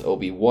fate with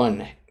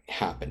Obi-Wan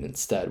happened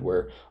instead,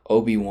 where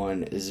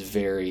Obi-Wan is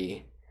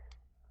very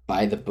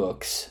by the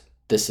books.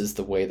 This is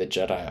the way the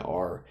Jedi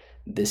are.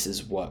 This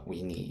is what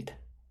we need.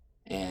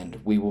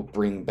 And we will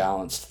bring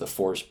balance to the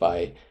Force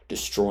by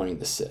destroying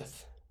the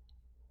Sith.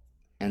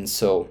 And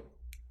so,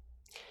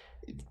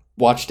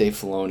 watch Dave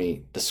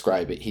Filoni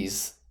describe it.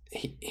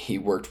 He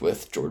worked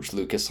with George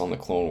Lucas on the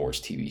Clone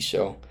Wars TV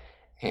show,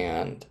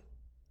 and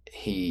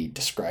he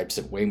describes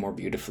it way more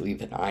beautifully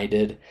than I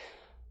did.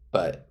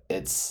 But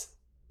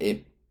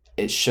it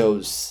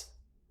shows.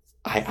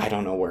 I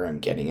don't know where I'm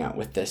getting at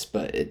with this,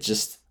 but it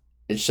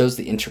shows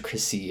the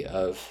intricacy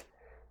of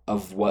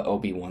what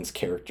Obi-Wan's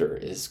character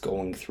is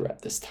going through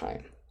at this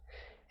time,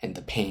 and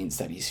the pains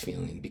that he's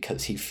feeling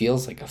because he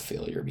feels like a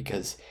failure,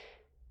 because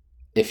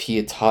if he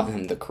had taught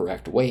him the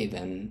correct way,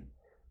 then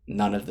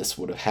none of this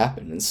would have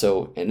happened. And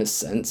so, in a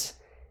sense,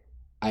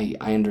 I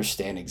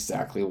understand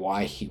exactly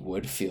why he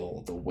would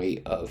feel the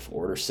weight of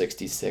Order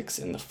 66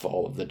 and the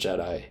fall of the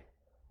Jedi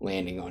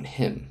landing on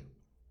him.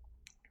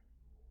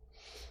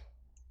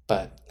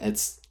 But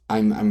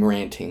I'm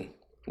ranting.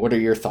 What are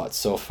your thoughts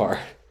so far?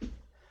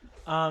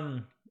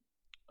 Well,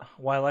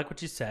 I like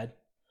what you said,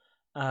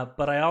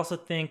 but I also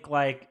think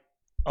like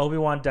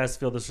Obi-Wan does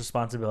feel this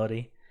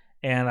responsibility,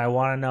 and I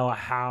want to know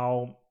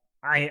how.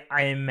 I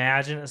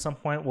imagine at some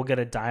point we'll get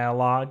a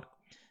dialogue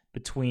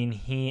between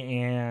he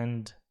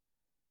and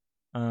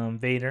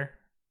Vader,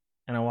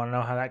 and I want to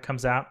know how that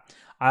comes out.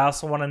 I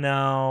also want to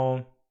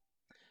know,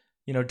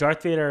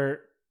 Darth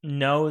Vader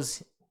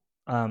knows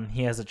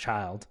he has a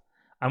child.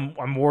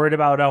 I'm worried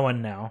about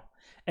Owen now,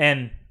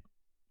 and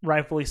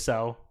rightfully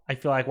so. I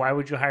feel like, why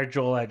would you hire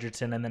Joel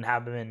Edgerton and then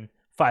have him in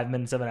 5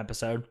 minutes of an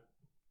episode?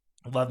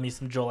 Love me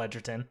some Joel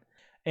Edgerton.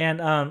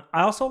 And I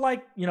also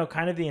like,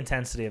 kind of the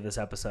intensity of this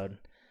episode.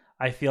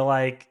 I feel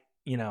like,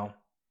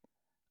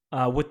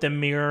 with the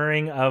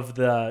mirroring of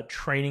the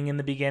training in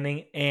the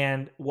beginning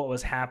and what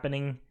was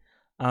happening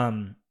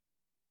on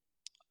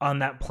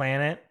that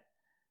planet,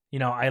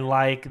 I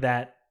like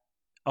that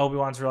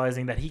Obi-Wan's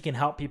realizing that he can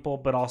help people,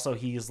 but also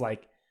he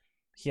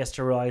has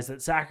to realize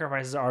that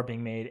sacrifices are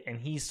being made and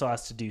he still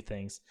has to do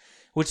things,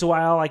 which is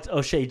why I liked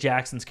O'Shea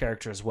Jackson's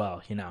character as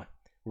well,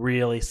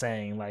 really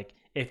saying like,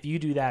 if you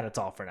do that, it's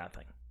all for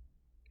nothing.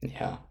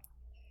 Yeah.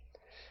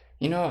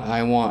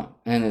 I want,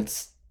 and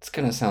it's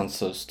going to sound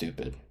so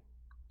stupid.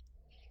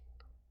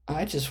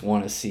 I just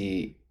want to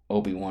see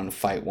Obi-Wan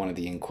fight one of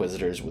the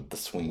Inquisitors with the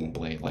swinging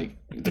blade, like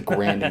the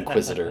Grand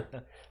Inquisitor,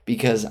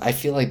 because I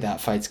feel like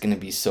that fight's going to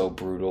be so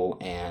brutal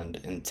and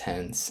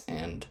intense,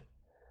 and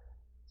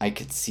I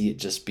could see it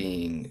just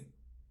being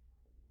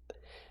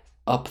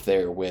up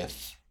there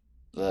with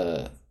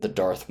the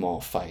Darth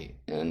Maul fight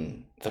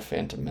in The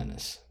Phantom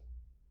Menace,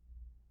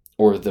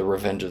 or the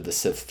Revenge of the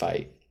Sith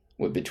fight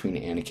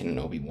between Anakin and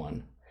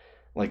Obi-Wan.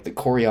 Like the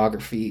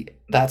choreography,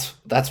 that's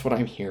what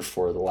I'm here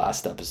for. The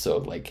last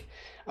episode, like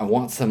I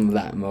want some of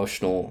that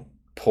emotional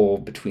pull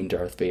between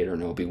Darth Vader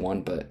and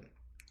Obi-Wan, but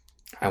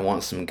I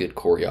want some good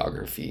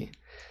choreography,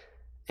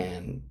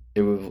 and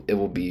it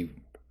will be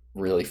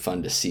really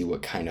fun to see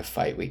what kind of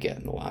fight we get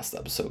in the last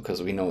episode,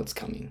 because we know it's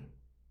coming.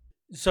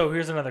 So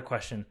here's another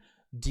question: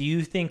 do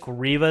you think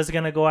Reva's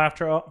gonna go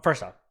after?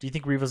 First off, do you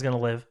think Reva's gonna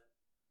live?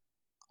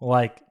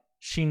 Like,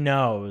 she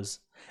knows.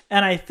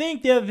 And I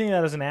think the other thing that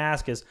I was going to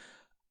ask is,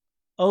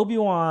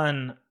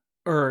 Obi-Wan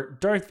or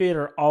Darth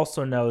Vader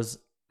also knows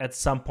at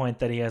some point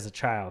that he has a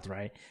child,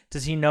 right?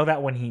 Does he know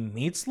that when he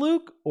meets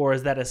Luke, or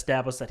is that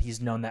established that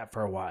he's known that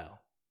for a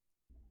while?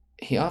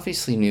 He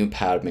obviously knew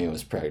Padme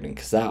was pregnant,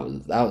 because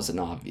that was an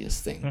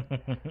obvious thing.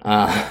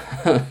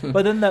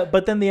 But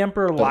then the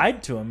Emperor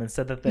lied to him and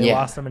said that they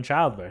lost him in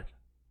childbirth.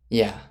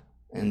 Yeah,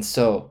 and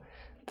so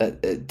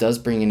that it does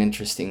bring an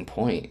interesting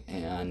point,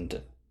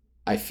 and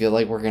I feel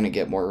like we're going to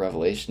get more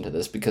revelation to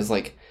this, because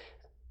like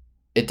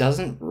it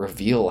doesn't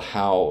reveal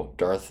how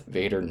Darth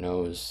Vader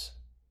knows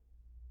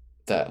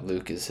that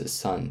Luke is his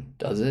son,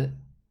 does it?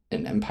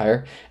 In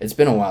Empire? It's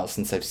been a while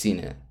since I've seen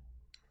it.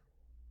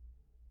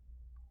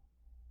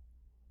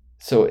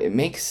 So it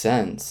makes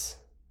sense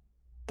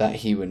that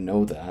he would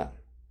know that.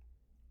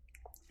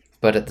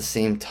 But at the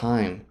same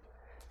time,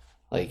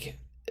 like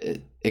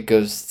it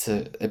begs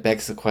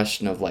the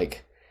question of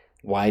like,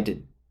 why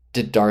did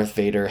Darth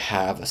Vader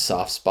have a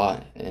soft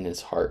spot in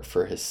his heart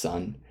for his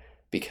son?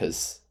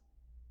 Because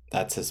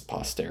that's his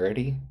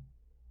posterity?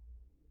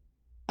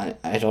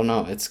 I don't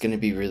know. It's going to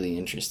be really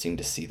interesting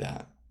to see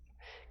that.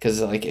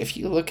 Because like, if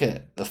you look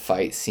at the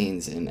fight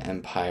scenes in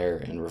Empire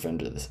and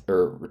Return of the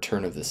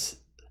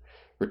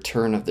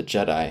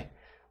Jedi,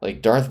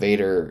 like Darth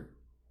Vader,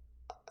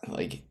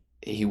 like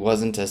he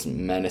wasn't as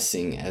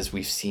menacing as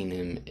we've seen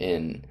him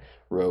in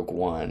Rogue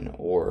One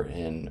or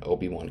in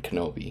Obi-Wan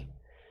Kenobi.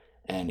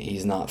 and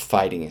he's not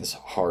fighting as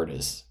hard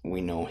as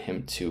we know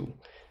him to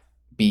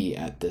be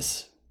at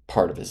this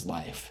part of his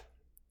life.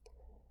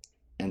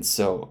 And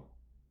so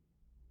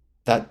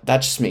that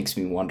just makes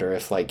me wonder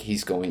if like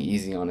he's going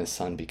easy on his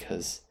son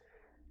because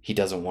he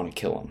doesn't want to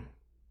kill him.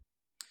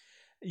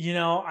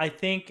 I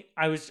think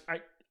I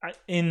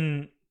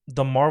in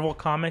the Marvel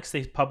comics,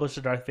 they published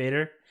a Darth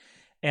Vader,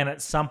 and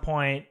at some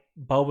point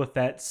Darth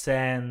Vader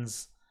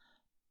sends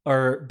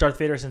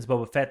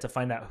Boba Fett to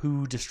find out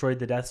who destroyed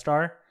the Death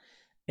Star,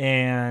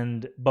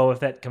 and Boba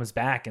Fett comes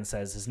back and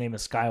says his name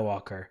is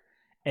Skywalker.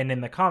 And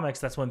in the comics,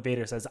 that's when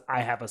Vader says,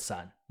 "I have a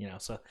son."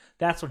 So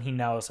that's when he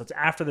knows. So it's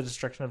after the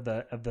destruction of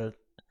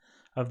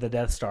the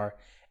Death Star.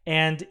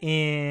 And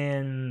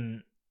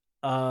in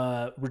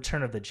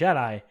Return of the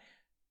Jedi,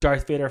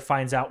 Darth Vader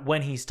finds out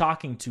when he's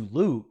talking to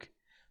Luke,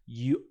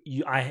 you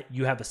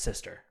have a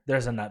sister.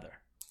 There's another.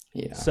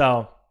 Yeah.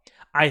 So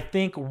I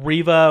think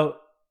Reva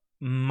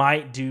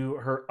might do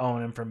her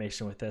own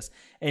information with this,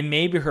 and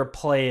maybe her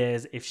play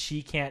is if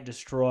she can't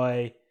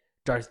destroy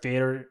Darth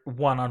Vader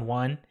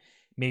one-on-one,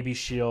 maybe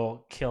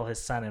she'll kill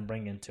his son and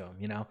bring him to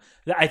him.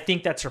 I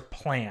think that's her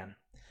plan,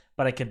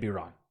 but I could be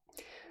wrong.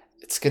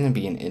 It's going to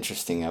be an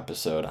interesting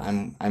episode.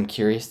 I'm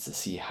curious to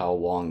see how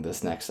long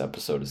this next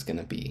episode is going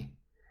to be.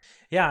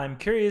 Yeah, I'm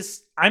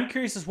curious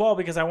as well,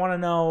 because I want to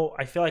know.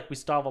 I feel like we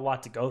still have a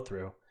lot to go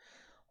through.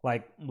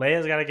 Like,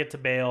 Leia's got to get to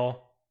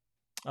Bail.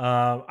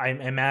 I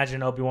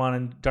imagine Obi-Wan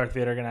and Darth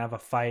Vader are going to have a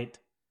fight.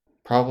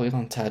 Probably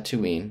on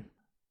Tatooine.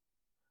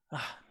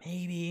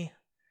 Maybe.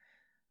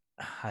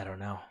 I don't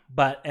know.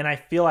 And I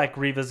feel like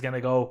Reva's going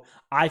to go.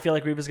 I feel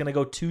like Reva's going to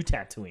go to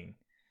Tatooine.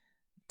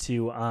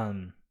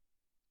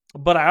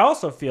 But I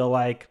also feel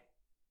like,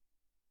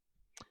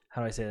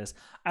 how do I say this?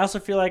 I also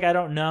feel like I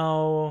don't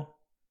know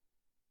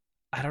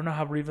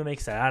how Reva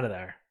makes it out of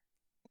there.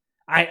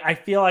 I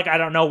feel like I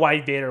don't know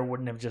why Vader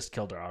wouldn't have just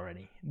killed her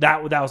already.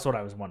 That was what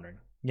I was wondering,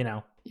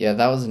 Yeah,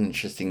 that was an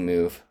interesting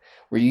move.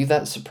 Were you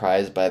that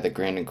surprised by the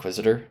Grand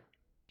Inquisitor?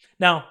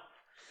 No.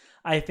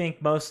 I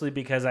think mostly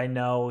because I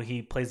know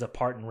he plays a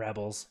part in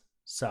Rebels,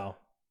 so.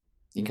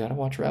 You gotta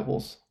watch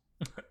Rebels.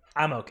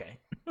 I'm okay.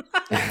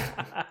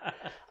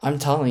 I'm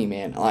telling you,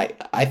 man,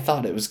 I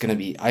thought it was going to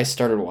be... I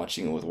started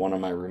watching it with one of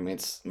my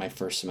roommates my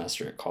first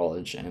semester at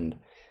college, and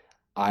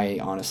I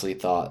honestly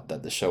thought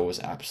that the show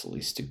was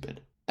absolutely stupid.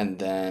 And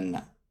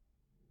then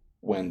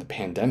when the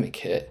pandemic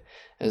hit,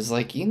 it was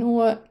like, you know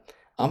what?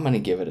 I'm going to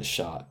give it a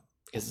shot.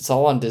 Because it's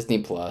all on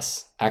Disney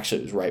Plus.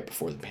 Actually, it was right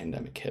before the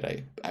pandemic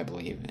hit, I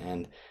believe.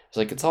 And it was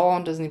like, it's all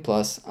on Disney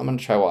Plus. I'm going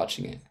to try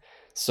watching it.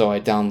 So I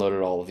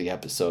downloaded all of the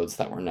episodes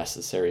that were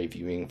necessary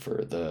viewing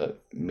for the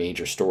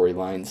major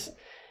storylines.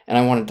 And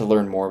I wanted to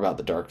learn more about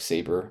the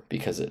Darksaber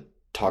because it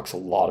talks a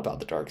lot about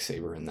the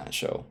Darksaber in that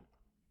show.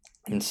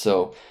 And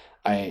so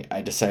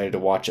I decided to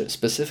watch it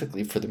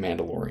specifically for The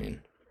Mandalorian.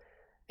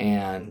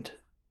 And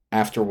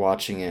after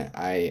watching it,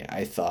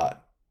 I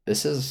thought,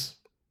 this is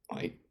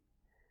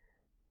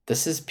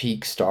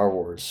peak Star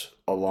Wars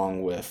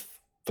along with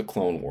the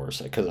Clone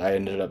Wars. Because I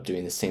ended up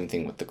doing the same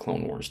thing with the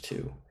Clone Wars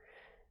too.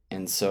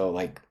 And so,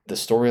 the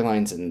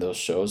storylines in those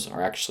shows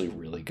are actually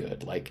really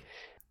good.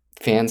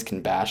 Fans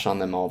can bash on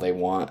them all they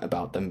want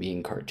about them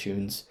being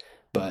cartoons,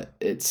 but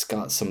it's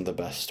got some of the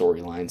best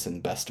storylines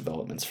and best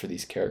developments for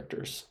these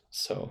characters.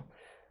 So,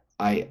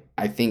 I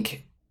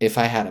think if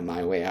I had it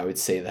my way, I would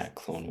say that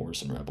Clone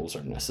Wars and Rebels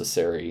are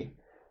necessary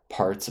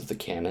parts of the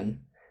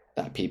canon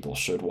that people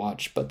should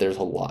watch, but there's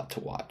a lot to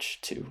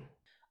watch, too.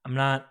 I'm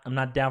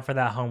not down for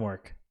that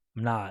homework.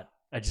 I'm not.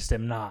 I just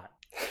am not.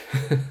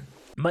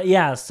 But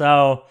yeah,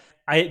 so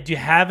do you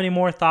have any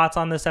more thoughts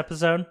on this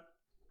episode?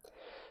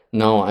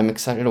 No, I'm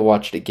excited to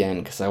watch it again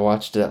because I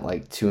watched it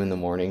at 2 in the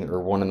morning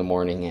or 1 in the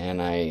morning, and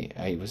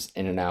I was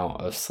in and out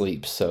of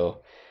sleep.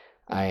 So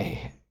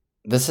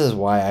this is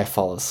why I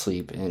fall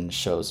asleep in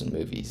shows and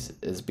movies,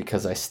 is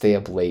because I stay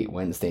up late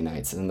Wednesday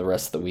nights, and the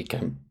rest of the week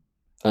I'm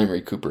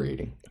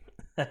recuperating.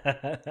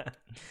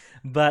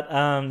 But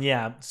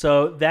yeah,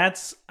 so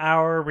that's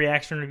our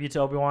reaction review to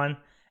Obi-Wan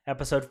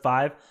episode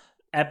 5.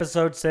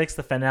 Episode 6,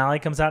 the finale,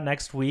 comes out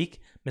next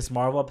week. Ms.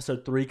 Marvel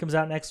episode 3 comes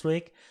out next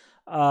week.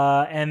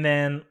 And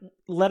then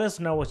let us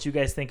know what you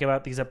guys think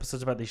about these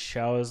episodes, about these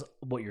shows,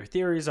 what your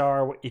theories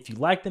are, if you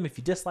like them, if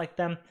you dislike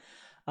them.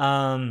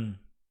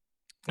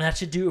 That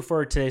should do it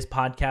for today's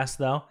podcast,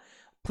 though.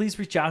 Please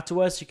reach out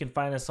to us. You can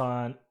find us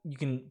on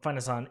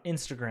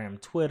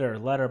Instagram, Twitter,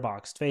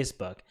 Letterboxd,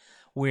 Facebook.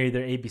 We're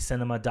either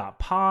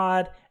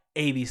abcinema.pod,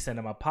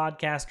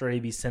 abcinemapodcast, or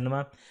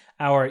abcinema.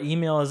 Our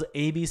email is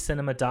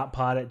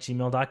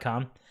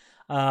abcinema.pod@gmail.com.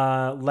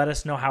 Let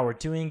us know how we're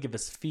doing. Give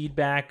us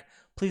feedback.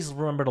 Please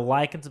remember to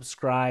like and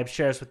subscribe.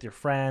 Share us with your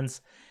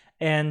friends.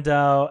 And,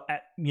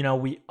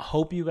 we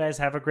hope you guys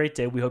have a great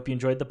day. We hope you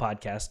enjoyed the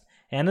podcast.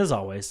 And as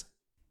always,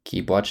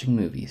 keep watching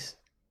movies.